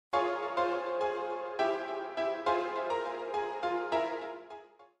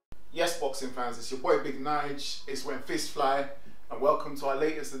boxing fans? It's your boy Big Nige, it's When Fists Fly, and welcome to our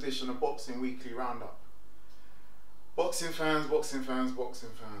latest edition of Boxing Weekly Roundup. Boxing fans, boxing fans,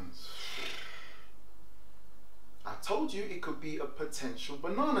 boxing fans. I told you it could be a potential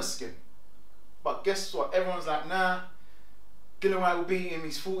banana skin. But guess what? Everyone's like, nah, Dillian Whyte will beat him,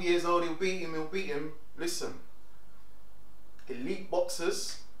 he's 4 years old, he'll beat him. Listen, elite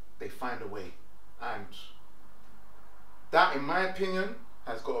boxers, they find a way. And that, in my opinion,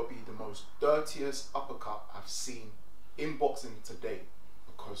 has got to be the most dirtiest uppercut I've seen in boxing to date.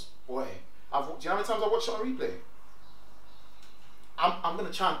 Because, boy, do you know how many times I watched it on replay? I'm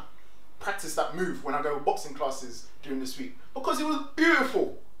going to try and practice that move when I go to boxing classes during this week. Because it was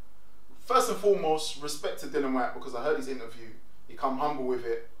beautiful. First and foremost, respect to Dillian Whyte, because I heard his interview. He come humble with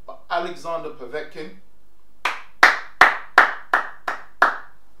it. But Alexander Povetkin,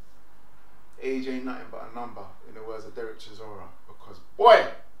 age ain't nothing but a number, in the words of Derek Chisora. Because, boy,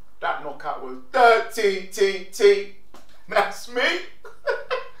 that knockout was dirty. That's me.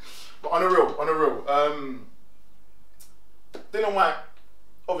 But on a real, Dillian Whyte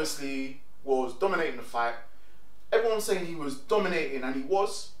obviously was dominating the fight. Everyone was saying he was dominating, and he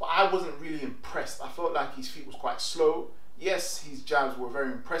was, but I wasn't really impressed. I felt like his feet was quite slow. Yes, his jabs were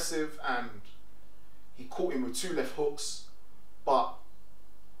very impressive, and he caught him with 2 left hooks, but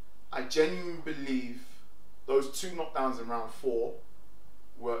I genuinely believe those 2 knockdowns in round 4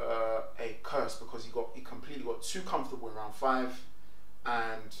 were a curse, because he completely got too comfortable in round 5,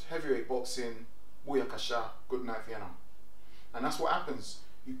 and heavyweight boxing, booyakasha, good night Vienna. And that's what happens.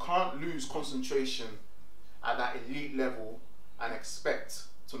 You can't lose concentration at that elite level and expect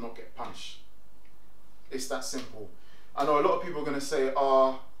to not get punished. It's that simple. I know a lot of people are going to say,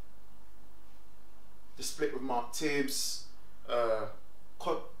 the split with Mark Tibbs,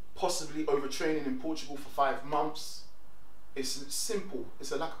 possibly overtraining in Portugal for 5 months. It's simple.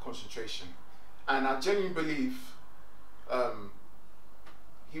 It's a lack of concentration. And I genuinely believe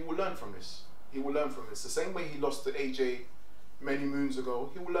he will learn from this. He will learn from this. The same way he lost to AJ many moons ago,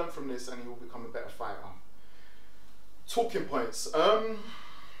 he will learn from this and he will become a better fighter. Talking points.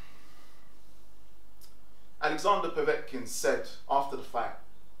 Alexander Povetkin said after the fight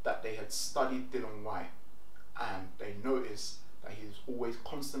that they had studied Dillian Whyte and they noticed that he was always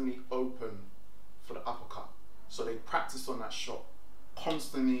constantly open for the uppercut. So they practiced on that shot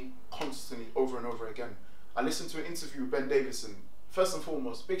constantly, over and over again. I listened to an interview with Ben Davison. First and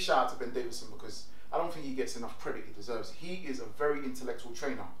foremost, big shout out to Ben Davison, because I don't think he gets enough credit he deserves. He is a very intellectual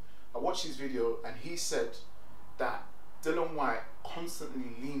trainer. I watched his video and he said that Dillian Whyte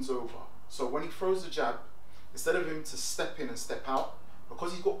constantly leans over. So when he throws the jab, instead of him to step in and step out,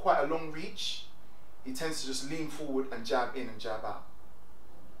 because he's got quite a long reach, he tends to just lean forward and jab in and jab out.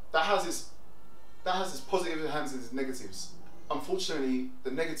 That has its positives and has its negatives. Unfortunately,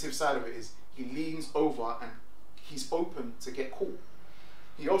 the negative side of it is he leans over and he's open to get caught.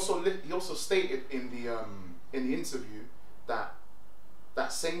 He also stated in the interview that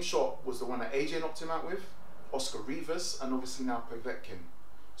that same shot was the one that AJ knocked him out with, Oscar Rivas, and obviously now Povetkin.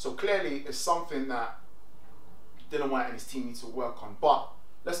 So clearly it's something that Dillian Whyte and his team need to work on. But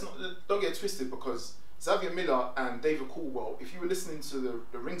don't get it twisted, because Xavier Miller and David Caldwell, if you were listening to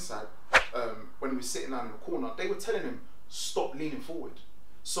the ringside when he was sitting down in the corner, they were telling him stop leaning forward.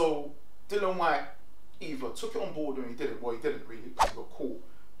 So Dillian Whyte either took it on board or he didn't. Well, he didn't really, because he got caught.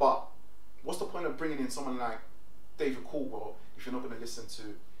 But what's the point of bringing in someone like David Caldwell if you're not going to listen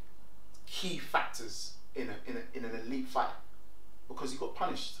to key factors in an elite fight? Because he got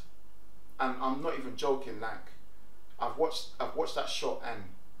punished, and I'm not even joking. Like, I've watched that shot, and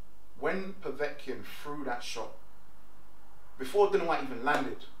when Povetkin threw that shot, before Dillian Whyte even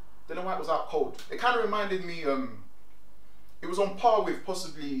landed, Dillian Whyte was out cold. It kind of reminded me, it was on par with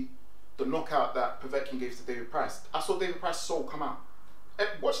possibly the knockout that Povetkin gave to David Price. I saw David Price's soul come out.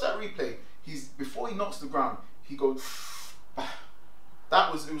 Watch that replay. Before he knocks the ground, he goes.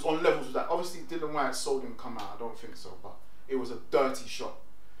 It was on levels with that. Obviously, Dillian Whyte's soul didn't come out. I don't think so, but it was a dirty shot.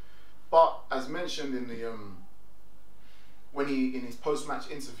 But as mentioned in the in his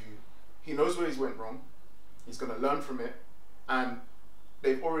post-match interview, he knows where he's went wrong. He's going to learn from it, and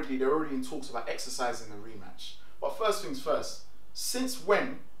they're already in talks about exercising the rematch. But first things first. Since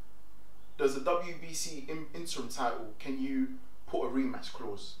when does the WBC interim title, can you put a rematch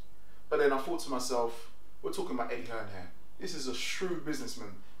clause? But then I thought to myself, we're talking about Eddie Hearn here. This is a shrewd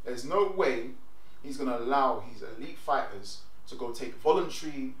businessman. There's no way he's going to allow his elite fighters to go take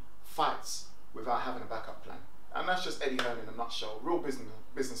voluntary fights without having a backup plan. And that's just Eddie Hearn in a nutshell. Real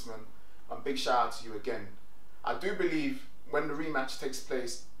businessman. And big shout out to you again. I do believe when the rematch takes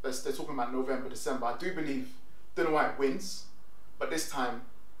place, they're talking about November, December, I do believe Dillian Whyte wins. But this time,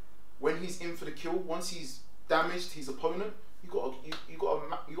 when he's in for the kill, once he's damaged his opponent, you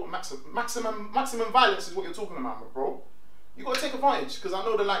got maximum violence is what you're talking about, bro. You got to take advantage, because I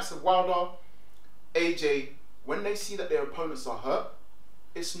know the likes of Wilder, AJ, when they see that their opponents are hurt,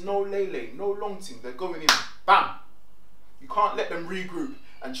 it's no lele, no long thing. They're going in, bam. You can't let them regroup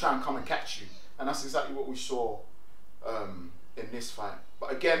and try and come and catch you, and that's exactly what we saw in this fight.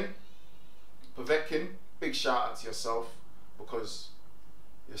 But again, Povetkin, big shout out to yourself, because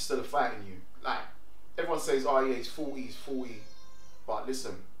you're still fighting you. Like, everyone says, oh yeah, he's 40, but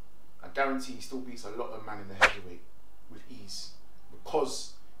listen, I guarantee he still beats a lot of man in the heavyweight with ease,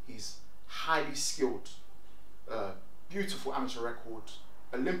 because he's highly skilled, beautiful amateur record,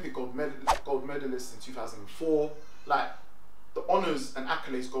 Olympic gold medalist in 2004. Like, the honours and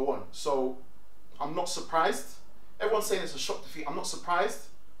accolades go on. So I'm not surprised. Everyone's saying it's a shock defeat. I'm not surprised,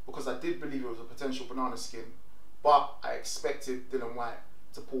 because I did believe it was a potential banana skin, but I expected Dillian Whyte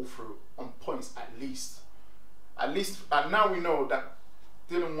to pull through on points at least. And now we know that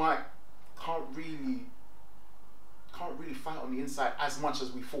Dillian Whyte can't really fight on the inside as much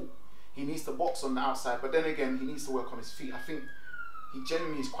as we thought. He needs to box on the outside, but then again, he needs to work on his feet. I think he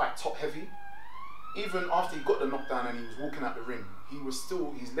genuinely is quite top heavy. Even after he got the knockdown and he was walking out the ring,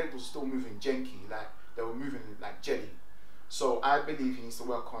 his leg was still moving janky, like they were moving like jelly. So I believe he needs to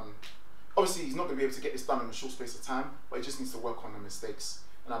work on, obviously he's not going to be able to get this done in a short space of time, but he just needs to work on the mistakes,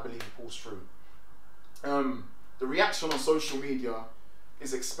 and I believe he pulls through. The reaction on social media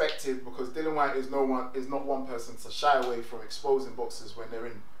is expected, because Dillian Whyte is not one person to shy away from exposing boxers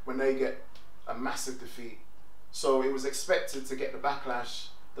when they get a massive defeat. So it was expected to get the backlash,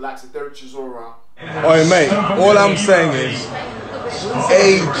 the likes of Derek Chisora. Oi mate, all I'm saying is,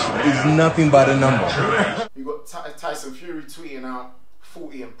 age is nothing but a number. You got Tyson Fury tweeting out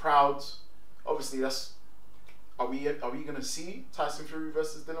 40 and proud. Obviously, that's, are we gonna see Tyson Fury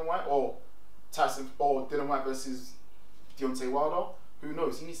versus Dillian Whyte, or Dillian Whyte versus Deontay Wilder? Who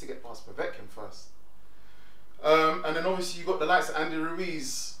knows? He needs to get past Povetkin first. And then obviously you got the likes of Andy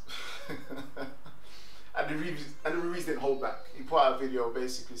Ruiz. Andy Ruiz didn't hold back. He put out a video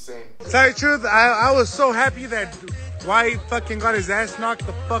basically saying, tell you the truth, I was so happy that Whyte fucking got his ass knocked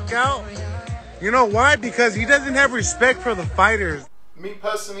the fuck out. You know why? Because he doesn't have respect for the fighters. Me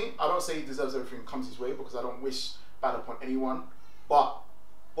personally, I don't say he deserves everything that comes his way, because I don't wish bad upon anyone. But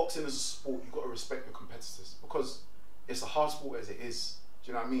boxing is a sport, you've got to respect the competitors, because it's a hard sport as it is.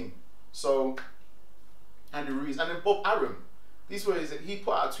 Do you know what I mean? So, Andy Ruiz, and then Bob Arum, these were he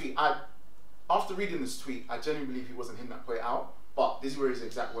put out a tweet. After reading this tweet, I genuinely believe he wasn't him that put it out, but these were his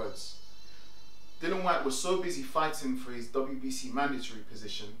exact words. Dillian Whyte was so busy fighting for his WBC mandatory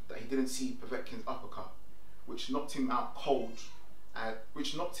position that he didn't see Povetkin's uppercut, which knocked him out cold,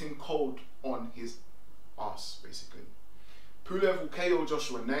 on his ass, basically. Pulev will KO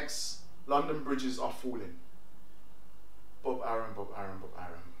Joshua next. London bridges are falling. Bob Arum.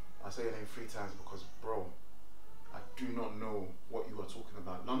 I say your name 3 times because, bro, I do not know what you are talking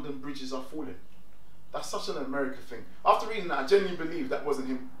about. London bridges are falling. That's such an American thing. After reading that, I genuinely believe that wasn't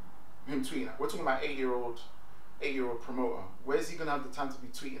him tweeting that. We're talking about 8-year-old promoter. Where's he gonna have the time to be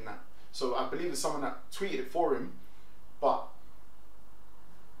tweeting that? So I believe it's someone that tweeted it for him. But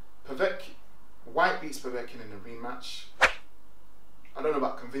Whyte beats Povetkin in the rematch. I don't know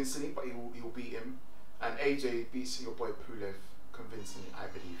about convincingly, but he will beat him. And AJ beats your boy Pulev convincingly, I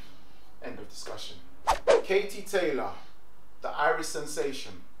believe. End of discussion. Katie Taylor, the Irish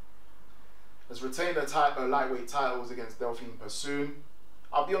sensation, has retained her lightweight titles against Delphine Persoon.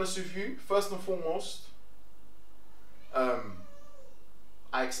 I'll be honest with you, first and foremost,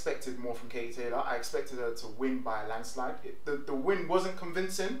 I expected more from Katie Taylor. I expected her to win by a landslide. The win wasn't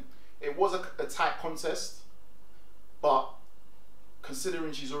convincing. It was a tight contest, but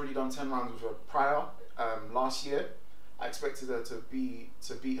considering she's already done 10 rounds with her prior last year, I expected her to beat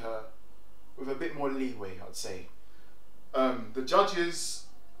her with a bit more leeway, I'd say. The judges,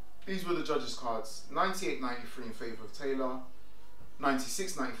 these were the judges' cards: 98-93 in favour of Taylor,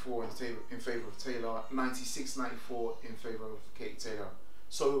 96-94 in favour of Taylor, 96-94 in favour of Katie Taylor.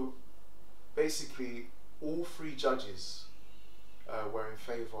 So basically, all 3 judges were in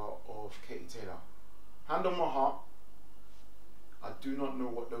favour of Katie Taylor. Hand on my heart, I do not know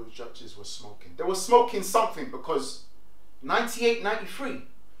what those judges were smoking. They were smoking something, because 98-93,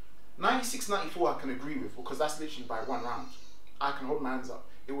 96-94 I can agree with, because that's literally by 1 round. I can hold my hands up.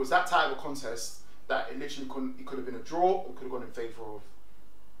 It was that type of contest that it literally could have been a draw, or could have gone in favour of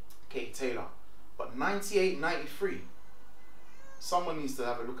Katie Taylor. But 98-93, someone needs to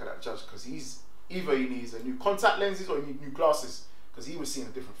have a look at that judge, because either he needs a new contact lenses or he needs new glasses, because he was seeing a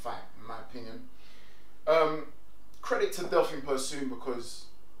different fight, in my opinion. Credit to Delphine Persoon, because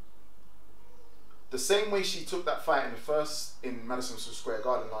the same way she took that fight in Madison Square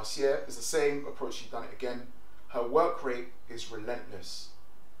Garden last year is the same approach she's done it again. Her work rate is relentless,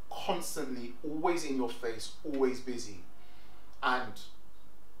 constantly, always in your face, always busy, and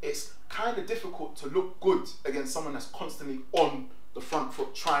it's kind of difficult to look good against someone that's constantly on the front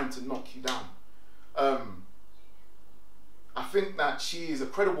foot trying to knock you down. I think that she is a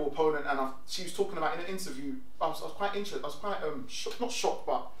credible opponent, and she was talking about in an interview. I was quite interested. I was quite not shocked,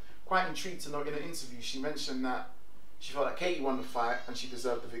 but quite intrigued to know in an interview she mentioned that she felt that Katie won the fight and she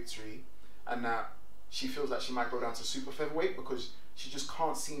deserved the victory, and that she feels that she might go down to super featherweight because she just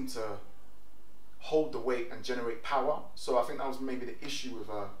can't seem to hold the weight and generate power. So I think that was maybe the issue with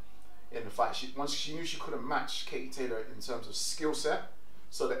her in the fight. Once she knew she couldn't match Katie Taylor in terms of skill set,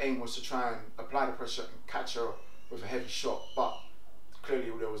 so the aim was to try and apply the pressure and catch her with a heavy shot, but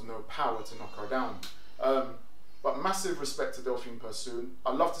clearly there was no power to knock her down. But massive respect to Delphine Persoon.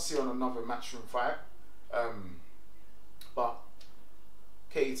 I'd love to see her on another matchroom fight. But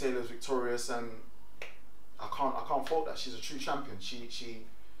Katie Taylor's victorious, and I can't fault that. She's a true champion.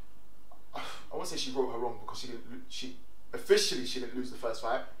 I won't say she wrote her wrong because she officially didn't lose the first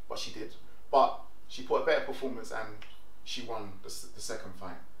fight, but she did. But she put a better performance and she won the second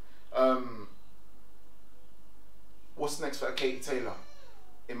fight. What's next for Katie Taylor?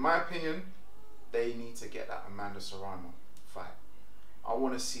 In my opinion, they need to get that Amanda Serrano fight. I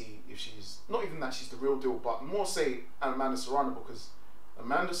want to see if she's, not even that she's the real deal, but more say Amanda Serrano, because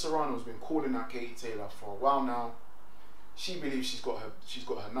Amanda Serrano has been calling out Katie Taylor for a while now. She believes she's got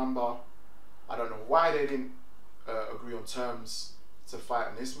her number. I don't know why they didn't agree on terms to fight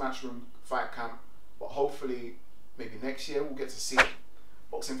in this matchroom fight camp, but hopefully maybe next year we'll get to see.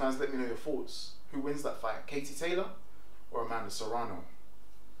 Boxing fans, let me know your thoughts. Who wins that fight, Katie Taylor or Amanda Serrano?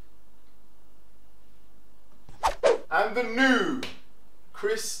 And the new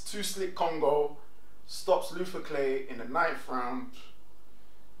Chris Too Slick Kongo stops Luther Clay in the 9th round.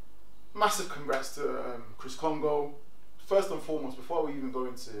 Massive congrats to Chris Kongo. First and foremost, before we even go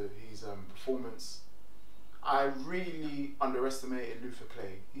into his performance, I really underestimated Luther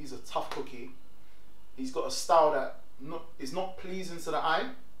Clay. He's a tough cookie. He's got a style that is not pleasing to the eye,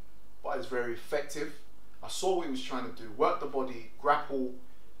 but is very effective. I saw what he was trying to do. Work the body, grapple,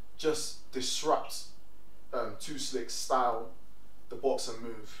 just disrupt Too Slick's style, the box and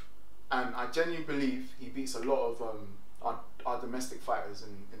move. And I genuinely believe he beats a lot of our domestic fighters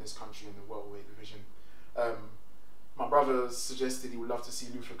in this country in the welterweight division. My brother suggested he would love to see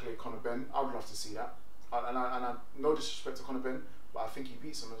Luther Clay Conor Benn. I would love to see that. And I no disrespect to Conor Benn, but I think he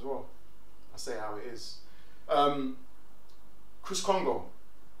beats him as well. I say how it is. Chris Kongo,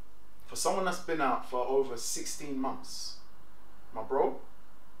 for someone that's been out for over 16 months, my bro,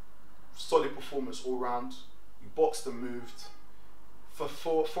 solid performance all round. You boxed and moved.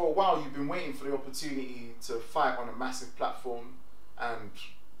 For a while you've been waiting for the opportunity to fight on a massive platform, and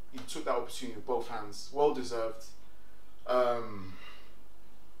you took that opportunity with both hands. Well deserved.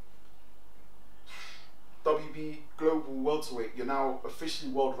 WB Global Welterweight, you're now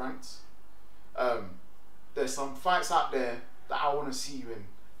officially world ranked. There's some fights out there that I want to see you in.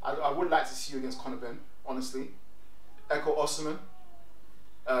 I would like to see you against Conor Benn, honestly. Echo Osman,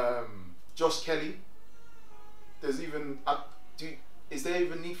 Josh Kelly. There's even, is there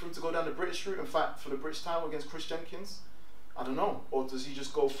even need for him to go down the British route and fight for the British title against Chris Jenkins? I don't know. Or does he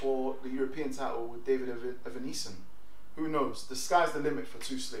just go for the European title with David Evaneson? Who knows? The sky's the limit for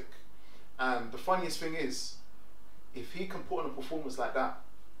Too Slick. And the funniest thing is, if he can put on a performance like that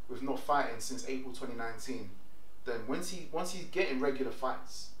with not fighting since April 2019, then once he's getting regular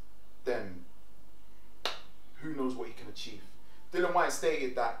fights, then who knows what he can achieve. Dillian Whyte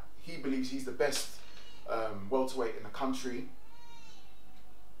stated that he believes he's the best welterweight in the country.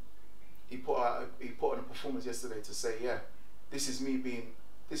 He put on a performance yesterday to say, yeah, this is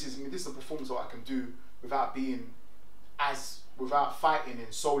the performance that I can do without fighting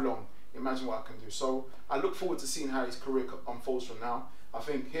in so long. Imagine what I can do. So I look forward to seeing how his career unfolds from now. I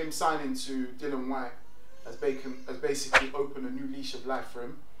think him signing to Dillian Whyte has basically opened a new leash of life for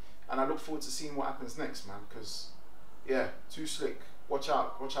him, and I look forward to seeing what happens next, man. Because yeah, Too Slick, watch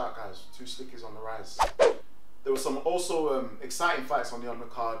out guys. Too Slick is on the rise. There were some also exciting fights on the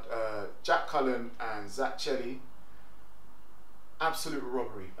undercard. Jack Cullen and Zach Chelli. Absolute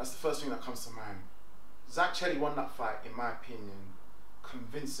robbery. That's the first thing that comes to mind. Zach Chelli won that fight, in my opinion,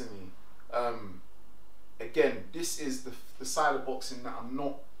 convincingly. Again, this is the side of boxing that I'm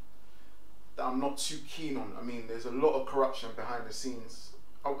not too keen on. I mean, there's a lot of corruption behind the scenes.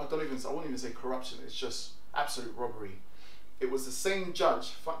 I won't even say corruption. It's just absolute robbery. It was the same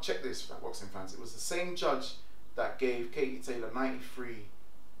judge. Check this, boxing fans. It was the same judge that gave Katie Taylor 93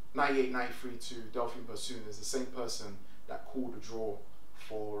 98-93 to Delphine Persoon is the same person that called a draw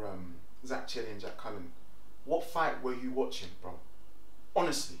for Zach Chelli and Jack Cullen. What fight were you watching, bro?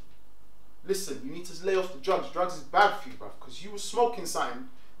 Honestly. Listen, you need to lay off the drugs. Drugs is bad for you, bro, because you were smoking something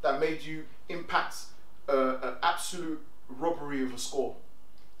that made you impact an absolute robbery of a score.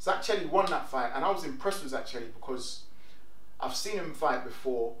 Zach Chelli won that fight, and I was impressed with Zach Chelli because I've seen him fight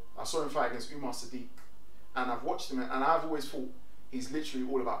before. I saw him fight against Umar Sadiq, and I've watched him, and I've always thought he's literally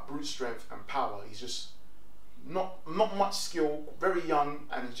all about brute strength and power. He's just not much skill, very young,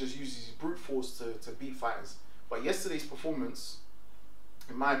 and he just uses his brute force to beat fighters. But yesterday's performance,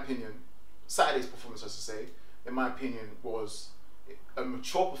 in my opinion, Saturday's performance, I should say, in my opinion, was a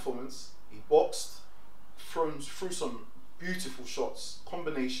mature performance. He boxed, threw some beautiful shots,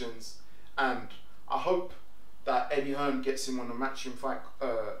 combinations, and I hope that Eddie Hearn gets him on the matchroom fight,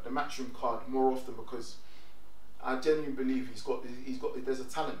 the matchroom card more often, because I genuinely believe there's a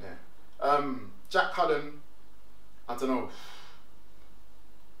talent there. Jack Cullen, I don't know.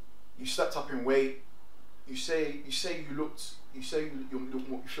 You stepped up in weight. You say you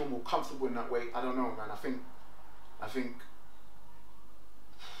feel more comfortable in that weight. I don't know, man. I think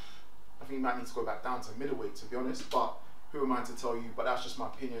you might need to go back down to middleweight, to be honest. But who am I to tell you? But that's just my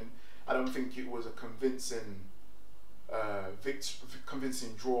opinion. I don't think it was a convincing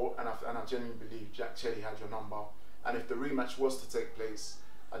draw, and I genuinely believe Jack Chelli had your number. And if the rematch was to take place,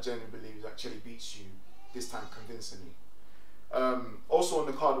 I genuinely believe Jack Chelli beats you this time convincingly. Also on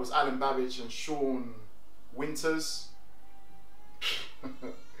the card was Alan Babic and Sean Winters.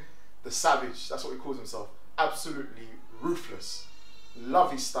 The Savage, that's what he calls himself. Absolutely ruthless.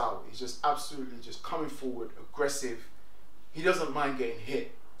 Love his style. He's just absolutely just coming forward, aggressive. He doesn't mind getting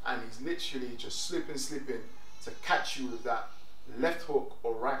hit, and he's literally just slipping to catch you with that left hook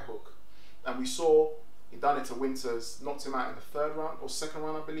or right hook. And we saw he done it to Winters, knocked him out in the third round or second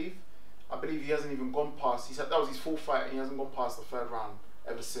round, I believe. I believe he hasn't even gone past. He said that was his full fight, and he hasn't gone past the third round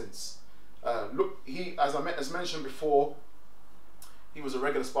ever since. Look, he, as mentioned before, he was a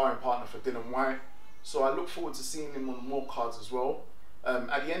regular sparring partner for Dillian Whyte, so I look forward to seeing him on more cards as well.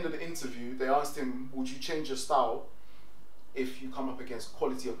 At the end of the interview, they asked him, would you change your style if you come up against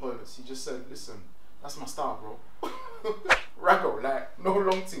quality opponents? He just said, listen, that's my style, bro. Raggo, like, no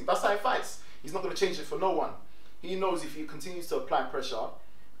long team. That's how he fights. He's not going to change it for no one. He knows if he continues to apply pressure,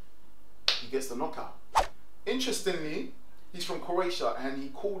 he gets the knockout. Interestingly, he's from Croatia, and he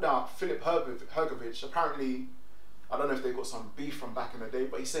called out Filip Hrgović. Apparently, I don't know if they got some beef from back in the day,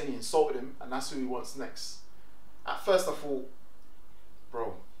 but he's saying he insulted him, and that's who he wants next. At first I thought,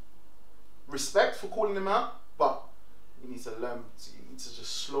 bro, respect for calling him out, but you need to learn, you need to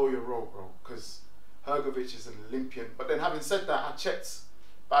just slow your roll, bro, because Hrgović is an Olympian. But then having said that, I checked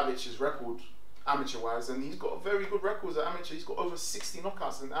Babic's record, amateur-wise, and he's got a very good record as an amateur. He's got over 60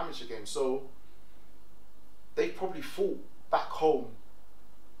 knockouts in the amateur game, so they probably fought back home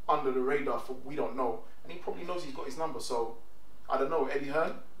under the radar for we don't know, and he probably knows he's got his number. So I don't know, Eddie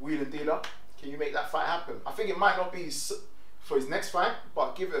Hearn, wheel and dealer, can you make that fight happen? I think it might not be for his next fight,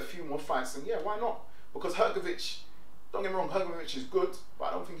 but give it a few more fights, and yeah, why not? Because Hrgović, don't get me wrong, Hrgović is good, but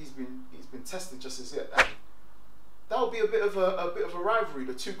I don't think he's been tested just as yet. And that would be a bit of a rivalry,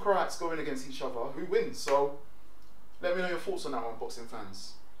 the two Croats going against each other. Who wins? So let me know your thoughts on that one, boxing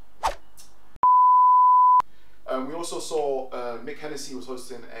fans. We also saw Mick Hennessy was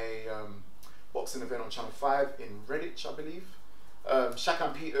hosting a boxing event on Channel 5 in Redditch, I believe.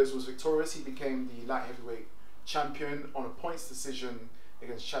 Shakan Pitters was victorious. He became the light heavyweight champion on a points decision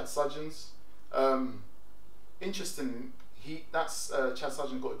against Chad Sudgens. Interesting, Chad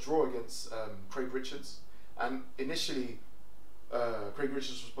Sudgens got a draw against Craig Richards, and initially Craig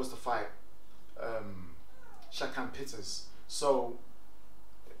Richards was supposed to fight Shakan Pitters. So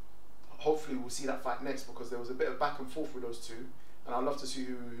hopefully we'll see that fight next, because there was a bit of back and forth with those two, and I'd love to see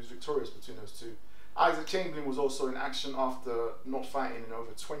who's victorious between those two. Isaac Chamberlain was also in action after not fighting in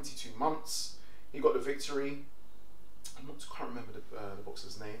over 22 months. He got the victory. I can't remember the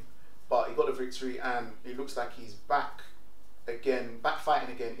boxer's name, but he got the victory, and it looks like he's back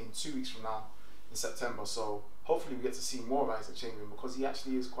fighting again in 2 weeks from now in September. So hopefully we get to see more of Isaac Chamberlain, because he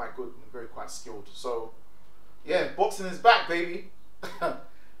actually is quite good and quite skilled. So yeah, boxing is back, baby.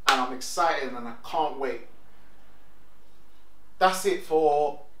 And I'm excited and I can't wait. That's it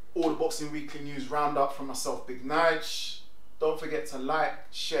for all the Boxing Weekly News roundup from myself, Big Nige. Don't forget to like,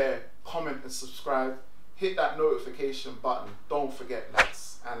 share, comment and subscribe. Hit that notification button. Don't forget,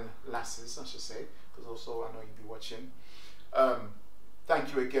 lads and lasses, I should say, because also I know you'll be watching.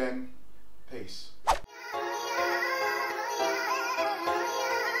 Thank you again. Peace.